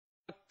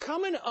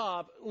Coming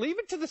up, leave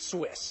it to the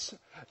Swiss.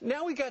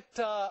 Now we got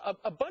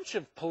a bunch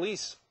of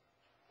police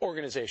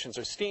organizations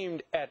are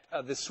steamed at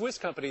the Swiss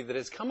company that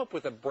has come up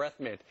with a breath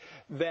mint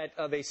that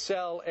they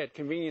sell at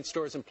convenience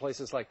stores and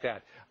places like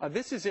that.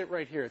 This is it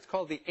right here. It's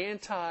called the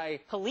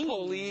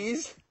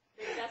anti-police.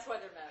 Maybe that's why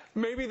they're mad.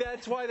 Maybe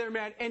that's why they're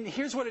mad. And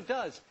here's what it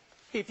does.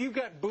 If you've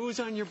got booze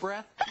on your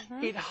breath,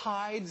 it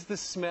hides the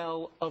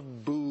smell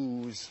of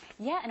booze.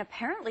 Yeah, and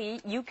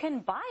apparently you can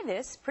buy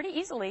this pretty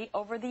easily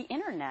over the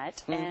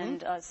internet,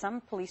 and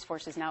some police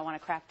forces now want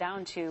to crack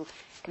down to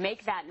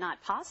make that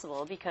not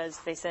possible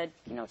because they said,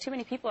 you know, too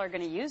many people are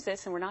going to use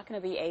this and we're not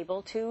going to be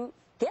able to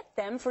get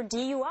them for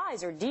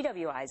DUIs or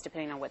DWIs,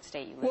 depending on what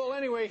state you live in. Well,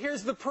 anyway,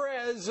 here's the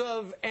prez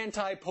of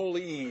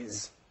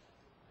anti-police.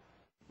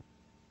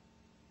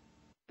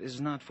 It's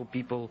not for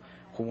people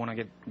who want to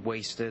get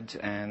wasted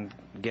and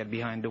get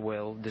behind the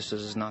wheel. This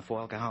is not for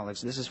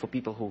alcoholics. This is for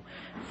people who,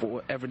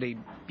 for everyday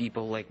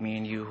people like me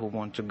and you who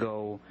want to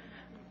go,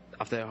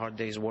 after a hard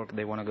day's work,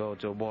 they want to go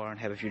to a bar and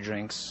have a few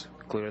drinks,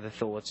 clear their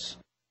thoughts.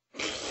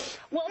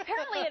 Well,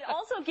 apparently it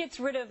also gets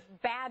rid of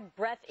bad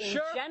breath in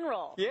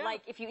general,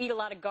 like if you eat a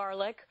lot of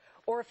garlic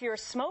or if you're a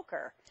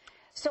smoker.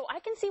 So I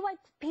can see why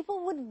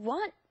people would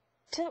want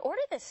to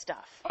order this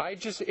stuff.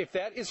 If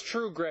that is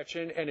true,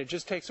 Gretchen, and it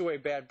just takes away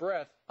bad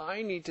breath,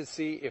 I need to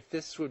see if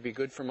this would be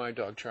good for my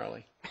dog,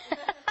 Charlie.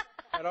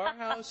 At our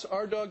house,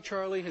 our dog,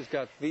 Charlie, has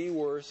got the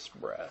worst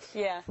breath.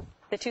 Yeah.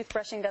 The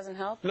toothbrushing doesn't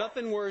help?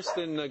 Nothing worse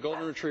than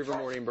Golden Retriever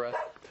morning breath.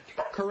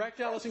 Correct,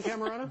 Allison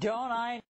Camerata? Don't I?